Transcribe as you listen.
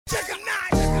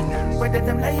that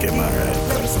them like Get my right.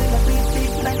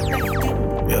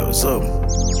 Yo, what's up?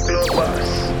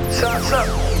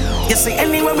 You see,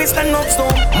 anywhere we stand up, so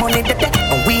money the day,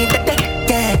 and we the day,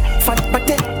 yeah. Fat but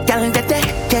the girl the day,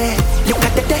 yeah. Look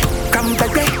at the day, come the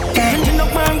day, yeah. You know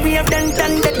why we have done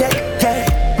the day,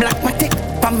 yeah. Black matic,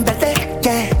 from the day,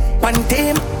 yeah. One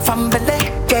team, from the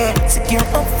day, yeah. Secure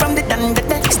up from the done the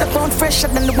day. Step on fresher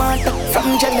than the water,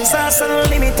 from jealous, sauce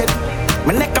unlimited.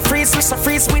 My neck a freeze, wrist a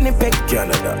freeze, Winnipeg,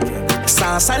 Canada.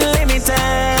 Sauce unlimited.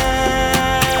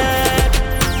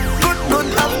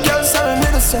 Good up, girls are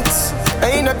little sex. I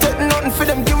ain't not taking nothing for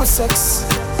them, give me sex.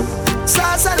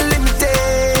 Sauce unlimited.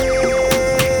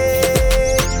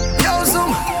 Yo,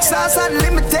 Zoom, sauce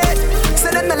unlimited.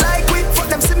 Say them I like we, fuck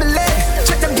them similar.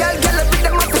 Check them girl, I beat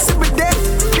them up, it's every day.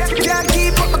 Can't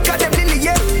keep up because them lily,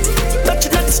 yeah.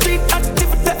 Touching on the street,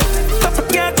 activity. Cup of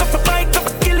girl, cup of bike, cup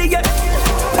of killie, yeah.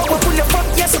 Power pull your fuck,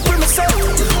 yes, supremacy.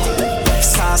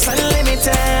 Sauce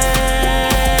unlimited.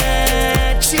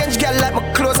 Change girl like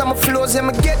my clothes and my flows. Yeah,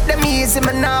 me get them easy,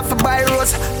 man, off for buy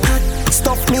rose.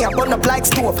 Stuff me, I burn up like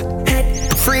stove.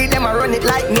 Free them, I run it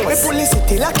like nose. We pull the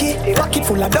city lucky, pocket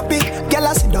full of duppy. Girl,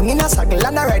 I sit down in a saddle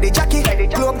and I ride the jockey.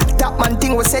 Globe, top man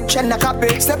thing, we said trend a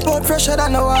copy. Step out fresher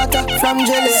than the water, from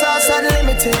jelly. Sauce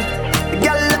unlimited. The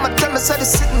girl, let me tell me, so they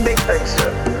sitting big.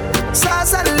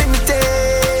 Sauce unlimited.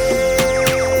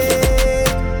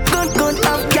 Good,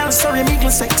 up, girl, sorry, make me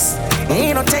sex.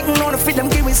 Ain't no taking on the feed them,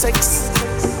 give me sex.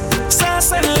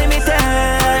 Sauce unlimited.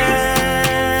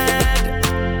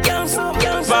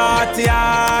 Party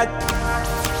hard.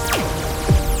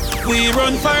 We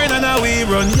run fine and now we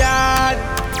run yard.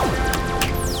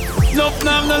 Nuff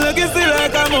nam no legacy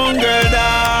like a mongrel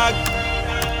dog.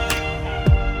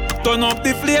 Turn up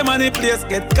the flame and the place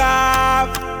get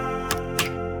carved.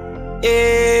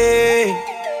 Hey.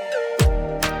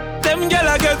 Them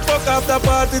gyal get fuck after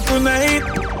party tonight.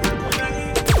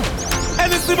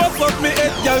 Anything but fuck me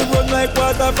head, gyal run like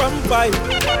water from pipe.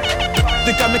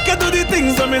 They can make you do the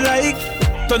things that me like.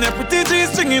 Turn your pretty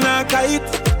G-string in a kite.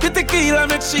 The tequila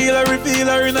make Sheila reveal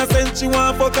her innocent. She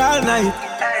want fuck all night.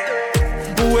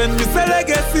 When me say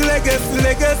legacy,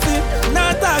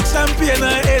 not talk champagne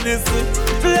or Hennessy.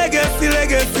 Legacy.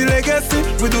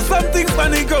 We do something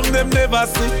funny, come them never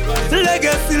see.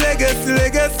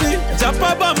 Legacy. Jump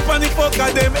a bump and the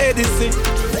fucker them Edison.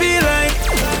 Feel like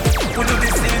we do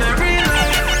this in a real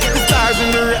life. The stars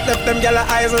in the red left them gyal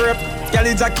eyes rip. Gyal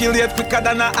ejaculate quicker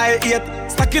than a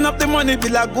I-8. Stacking up the money be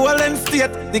like Golden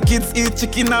State. The kids eat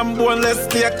chicken and boneless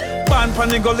steak. Pan pan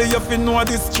the gully you fi know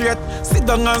this straight. Sit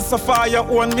down and suffer your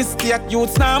own mistake.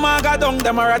 Youths now maga down,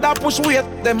 them a rather push weight.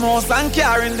 Them house and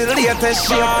car in the latest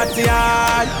shape. Party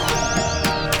hard.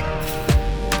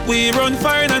 We run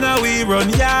fine and now we run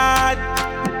yard.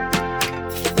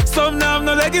 Some now have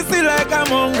no legacy like a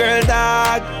mongrel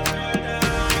dog.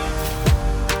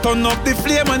 Turn up the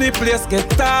flame and the place get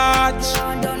touched.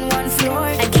 Down one floor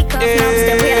and kick off knobs,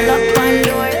 then we lock one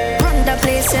door. Run the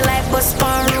place like bus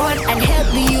on road and help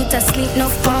the youth to sleep no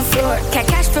on floor.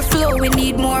 Cash for flow, we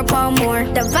need more pound more.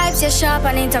 The vibes you sharp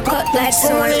and it a cut like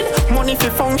sword. Money for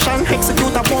function,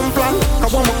 execute a bomb plan. I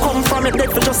want to come from it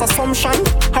dead for just assumption.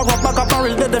 Have a bag of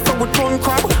barrel dead for with one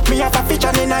crab. Me have a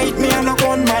feature in night, me and a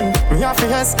gunman. Me have to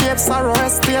escape, sorrow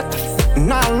estate.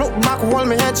 Now look back, hold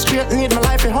me head straight. Need my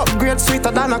life to upgrade,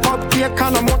 sweeter than a cupcake.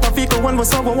 Kind of motor vehicle when we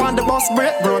so we want the bus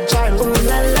break. Bro, child. Ooh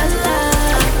la la la.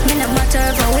 Me no matter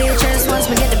if I waitress once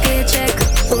we get the paycheck.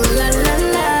 Ooh la la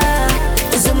la.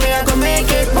 So me I go make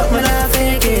it, but me not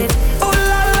fake it. Ooh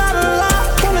la la la.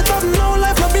 Turn it up now,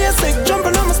 life no basic.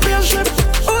 Jumping on my spaceship.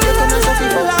 Ooh la la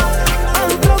la.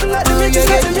 Unplug like the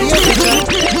bitches like the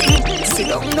music. Sit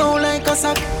down now like a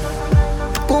sack.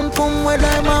 Pum pum where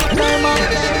I'm at.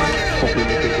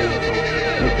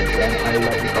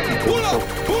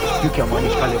 You can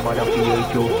manage Kalimada for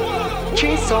you.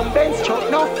 Chase some Benz truck,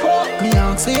 no fuck. Me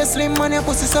ask say you slim man, your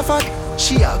pussy so fat.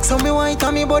 She ask how me white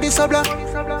and me body so black.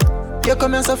 You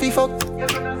come here so fi fuck,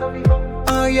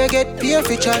 or you get paid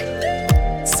fi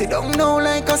chat. Sit down now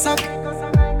like a sack.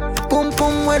 Pum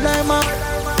pum where I'm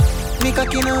at. Me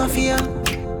cocky no fear.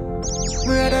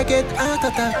 Me rather get heart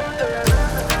attack.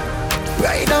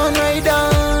 Ride down.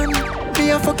 Be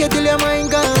a fuck you till your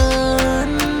mind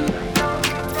gone.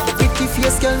 Pretty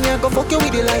face girl, me a go fuck you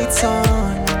with the lights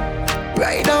on.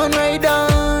 Ride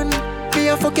down. Be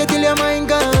a fuck you till your mind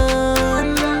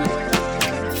gone.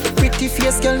 Pretty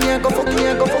face girl, me a go fuck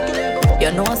you.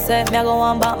 You know say me a go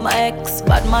want back my ex.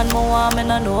 Bad man me want, me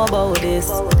no know about this.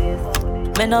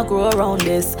 Me no grow around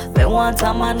this. Me want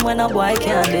a man when a boy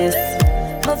can't this.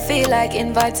 I feel like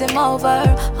invite him over.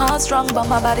 Heart strong, but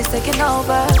my body's taking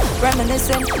over.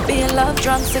 Reminiscing, being love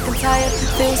drunk, sick and tired,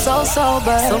 feel so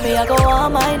sober. So me, I go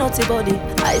on my naughty body.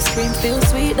 Ice cream feel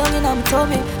sweet down in my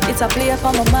tummy. It's a play up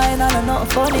on my mind, and I'm not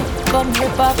funny. Come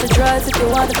rip off the drugs if you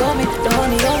want to go me. The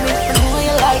honey on me, I know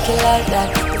you like it like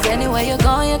that. Cause anywhere you're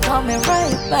going, you're coming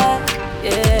right back.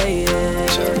 Yeah, yeah.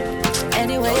 Sure.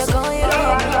 Anywhere you're going, you're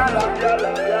coming right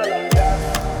back.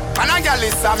 And a girl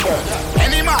is some girl.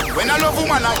 Any man, when I love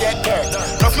woman, I get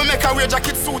hurt. Love me make her wear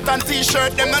jacket, suit and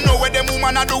t-shirt. Them don't know what them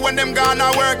woman I do when them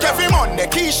gonna work. Every Monday,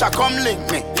 Keisha come link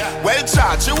me. Well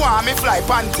charged, she want me fly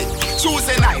panty.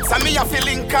 Tuesday nights, and me a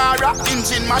feeling Cara.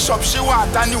 Engine mash up, she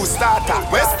want a new starter.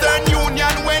 Western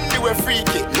Union, Wendy we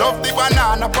freaky. Love the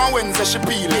banana, on Wednesday she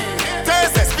peel it.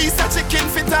 Thursday, piece of chicken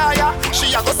fit tire.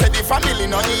 She a go say the family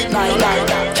no need night.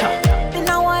 In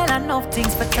a while, enough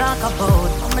things for talk about.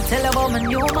 I'ma tell about my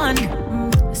new man.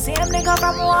 Same nigga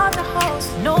from Waterhouse.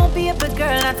 No baby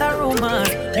girl, that's a rumor.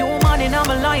 New man in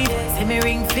my life. See me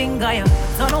ring finger, yeah.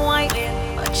 Don't know why.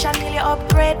 Chanel, you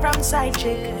upgrade from side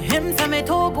chick. Him say me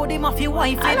too good, him off your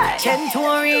wife. Like 10 to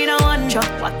arena, one drop.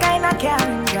 What kind of car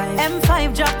him drive?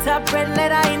 M5 drop top, red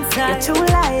leather inside. You're too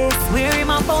light. Wear him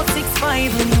about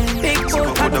 6'5". Big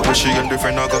bull. So I wish she and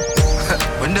different I go.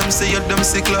 When them say you're them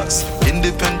sick class.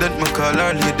 Independent, me call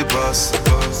her lady boss.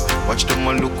 Watch them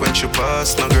all look when she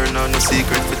pass. No girl, no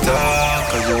secret for talk.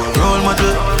 Cause you a role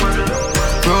model.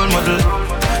 Role model.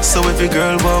 So every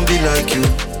girl won't be like you.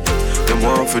 Them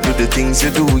want to do the things you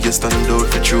do, you stand out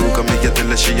for true. Come me get tell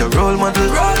her she a role model.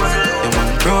 Your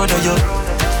man proud of you.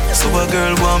 So a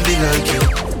girl won't be like you.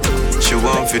 She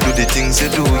want to do the things you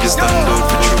do, you stand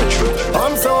out for true.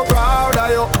 I'm so proud of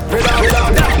you.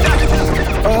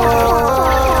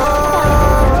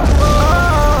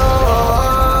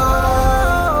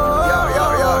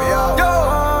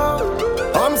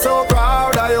 I'm so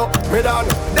proud of you. Me done.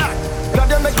 Glad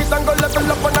you make it and go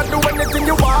level up and do anything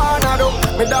you wanna do.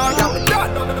 Me done.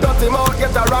 Dirty mouth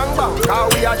get a wrong bounce.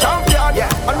 Cause we are champion.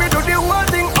 Yeah. And we do the whole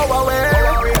thing our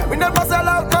way. We never sell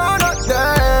out, no, not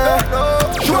there.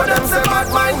 Show them say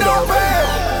bad mind no way.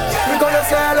 We gonna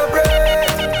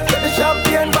celebrate. Get the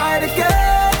champion by the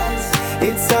case.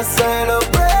 It's a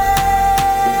celebration.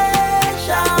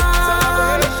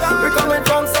 We coming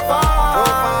from so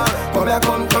far. Come here,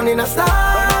 come turn in a star.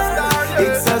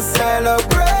 It's a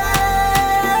celebration.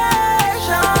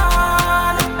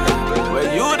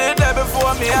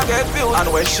 Me I get views, and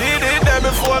when she did that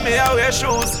before me I wear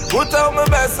shoes. Put out my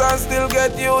best and still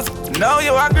get used. Now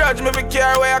you a grudge me for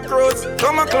care where I cruise.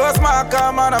 Come and close my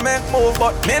car man I make move,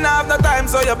 but me not have the time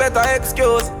so you better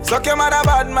excuse. Suck your mother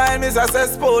bad mind, miss a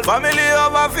cesspool. Family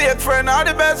over fake friend are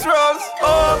the best roles.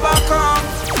 Overcome,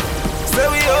 say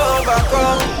we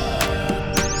overcome.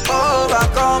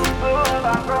 Overcome,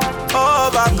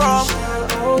 overcome.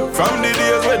 From the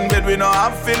days when bed we know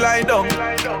have feel lie down.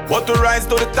 What to rise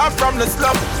to the top from the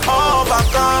slum.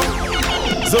 Overcome,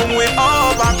 so we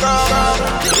overcome.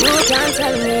 You can't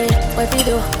tell me what we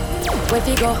do, where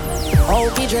we go, how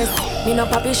we dress. Me no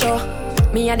papi show.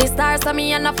 Me a the star, so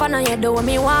me a no fan of you. Do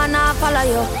me wanna follow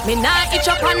you. Me not itch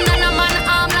up under no man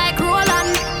arm like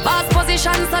Roland. Boss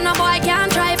position, so no boy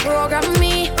can't try program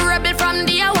me. Rebel from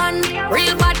day one.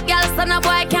 Real bad girl, so no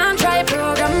boy can't try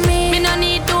program me. Me no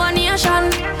need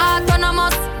donation.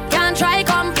 Autonomous, can't try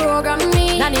come program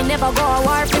me. Nanny never go a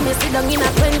war for me. Sit down in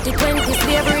a 2020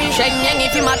 slavery. Sheng yang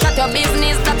if you match at your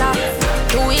business, that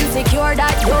too insecure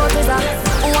that you is a.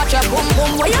 Watch your boom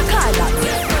boom, what you call that?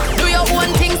 Do your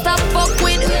own thing, stop fuck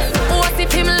with. What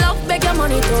if him love, beg your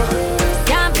money too.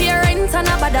 Can't pay rent and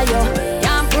a bother you.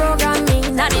 Can't program me.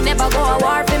 Nanny never go a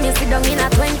war for me. Sit down in a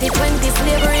 2020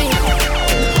 slavery.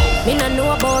 Me no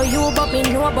know about you, but me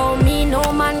know about me.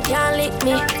 No man can lick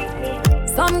me.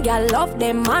 Some gal love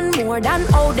them man more than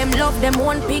how them love them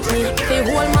one pick me. The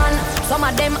whole man, some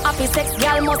of them happy sex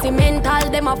gal must be mental.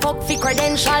 Them a fuck fi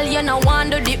credential. You no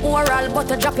want do the oral, but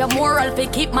to drop your moral fi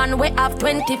keep man we have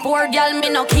 24 gal. Me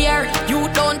no care. You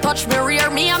don't touch me rear.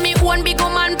 Me and me one big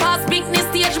woman pass business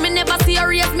stage. Me never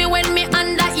serious me when me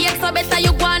under here. So better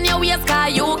you go on your ways,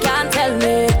 cause you can't tell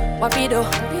me what we do,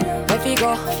 where we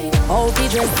go, how we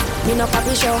dress. Me no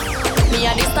papi show. Me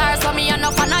a the star, so me a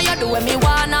no fan of you. Do when me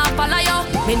wanna follow you.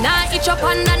 Me nah itch up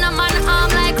under no man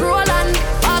arm like Roland.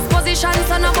 Boss position,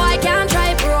 so no boy can't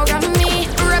try program me.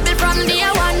 Rebel from day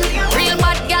one. Real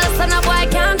bad girl, so no boy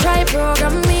can't try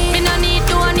program me. Me no need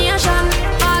donation.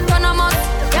 Autonomous,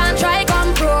 can't try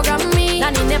come program me.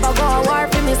 Nanny never go a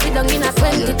war for me. Sit down in a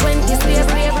 2020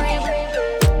 slavery.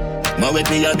 My with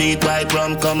me a beat white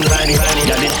rum, come tiny,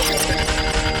 got it.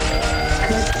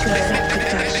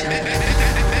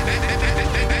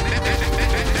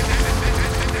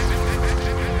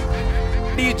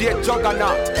 immediate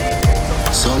juggernaut.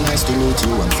 So nice to meet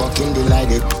you, I'm fucking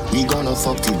delighted. We gonna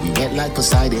fuck till we wet like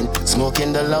Poseidon.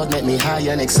 Smoking the loud make me high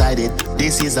and excited.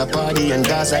 This is a party and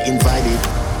guys are invited.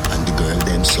 And the girl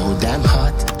them so damn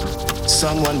hot.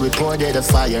 Someone reported a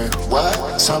fire.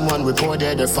 What? Someone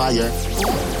reported a fire.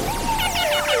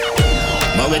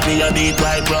 My with me a beat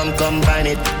white rum combine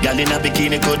it. Girl in a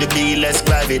bikini could be less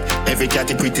private. Every cat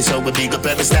is pretty so we big up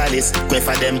every stylist. Quay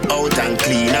for them out and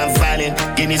clean and violent.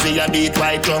 Guineas we a beat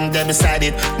white rum they beside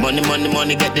it. Money, money,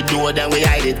 money get the door then we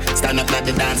hide it. Stand up at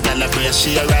the dance, girl a brace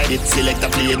she a ride it. Select a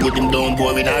play good him down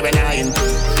boring or an iron.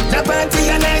 The party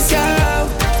a nice yo.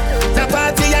 The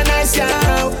party a nice yo.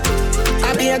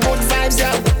 I be a good vibes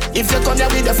yo. If you come here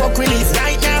with the fuck relief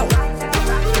right now.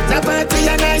 The party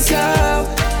a nice yo.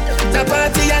 The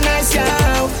party a nice yo.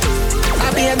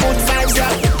 I be a good vibes yo.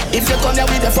 If you come here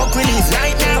with the fuck relief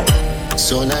right now.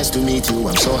 So nice to meet you,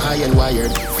 I'm so high and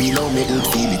wired. Feel how me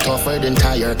feel it tougher than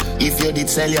tire. If you did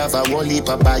sell you have a whole heap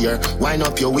of buyer. Wind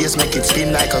up your waist, make it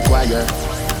spin like a choir.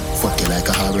 Fuck you like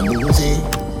a horror movie.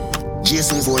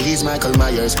 Jason Voorhees, Michael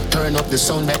Myers. Turn up the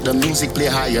sound, let the music play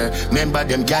higher. Remember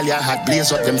them gal ya had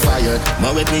blaze up them fire.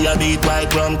 My with me a beat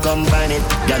white rum combine it.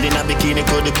 Gal in a bikini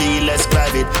could be less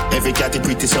private. Every cat is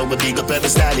pretty so we big up every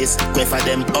stylist. Quay for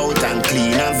them out and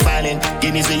clean and violent.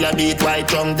 Guineas we a beat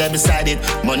white rum they beside it.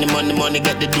 Money, money, money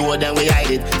get the door then we hide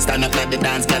it. Stand up at the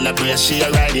dance, gal a brace she a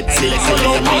ride it.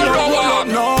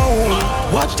 Select no.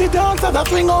 Watch the dancer that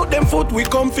swing out them foot. We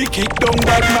come fi kick down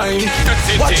that mine.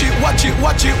 Watch it, watch it,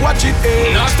 watch it, watch it.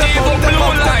 Eh. Step out, step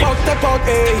out, step out, step out,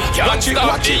 eh. Watch it,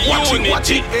 watch it, watch it,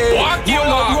 watch it, eh. Roll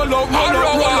up, roll up, roll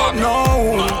up, roll up,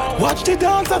 no. Watch the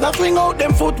dancer that swing out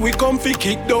them foot. We come fi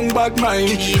kick down bad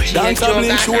mind. Dance a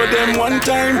blink, show them one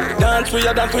time. Dance we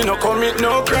a dance, we no commit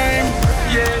no crime.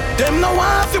 Yeah, them no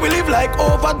want see we live like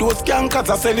overdose cancers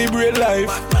a celebrate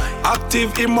life.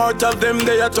 Active, immortal, them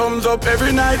they a thumbs up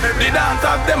every night. The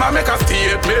dancers, them a make a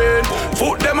statement.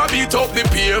 Foot them a beat up the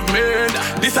pavement.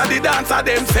 This a the dancer,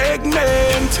 them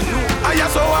segment. I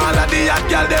saw all of the hot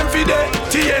girl, them fi there.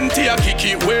 TNT a kick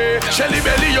it way. Shelly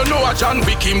Belly, you know what John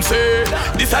Wick him say.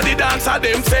 This a the dancer,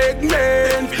 them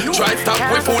segment. Try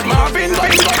stop with food, Marvin.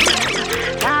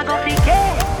 Nah go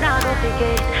forget, nah go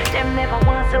forget. Them never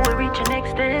want so we reach the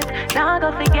next step. Nah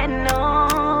go forget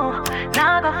no,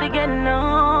 nah go forget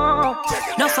no.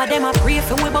 Enough for them a pray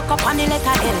for we buck up on the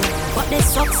letter L. But the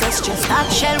success just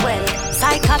start shell well.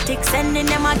 Psychotic sending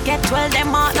them a get well, them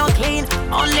heart no clean.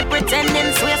 Only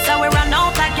pretending, swear so we run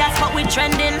out of gas but we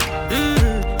trending.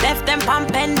 Left them pan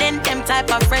pending. Them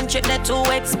type of friendship they're too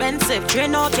expensive.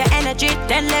 Drain out your energy,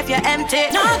 then leave you empty.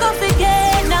 Nah go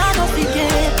forget, nah go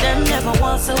forget. Them never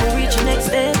want so we reach the next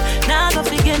step. Nah go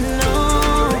forget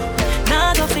no,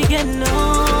 nah go forget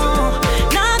no,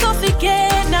 nah go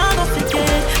forget, nah go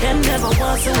forget. Them never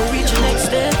want so we reach the next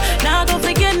step. Nah go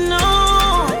forget no,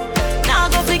 nah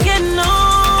go forget no.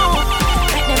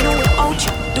 Make them know without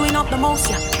you, doing up the most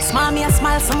yeah. Smile me a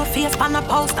smile, so my face pan a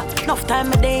poster. Enough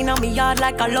time a day in me yard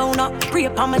like a loner. Pray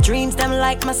upon my dreams, them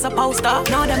like me supposed to.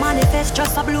 Now the manifest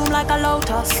just a bloom like a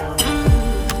lotus.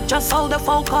 Just hold the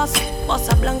focus.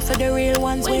 Bust a blank for the real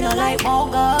ones. We no like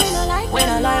bogus. We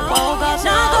no like bogus.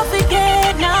 Now go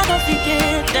forget, now go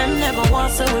forget. Them never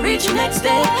want so we reach the next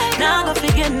step. Now go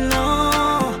forget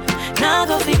no, now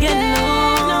go forget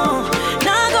no.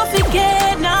 Now go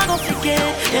forget, now go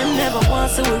forget. Them never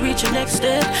want so we reach the next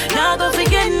step. Now go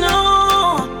forget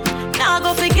no, now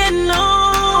go forget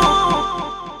no.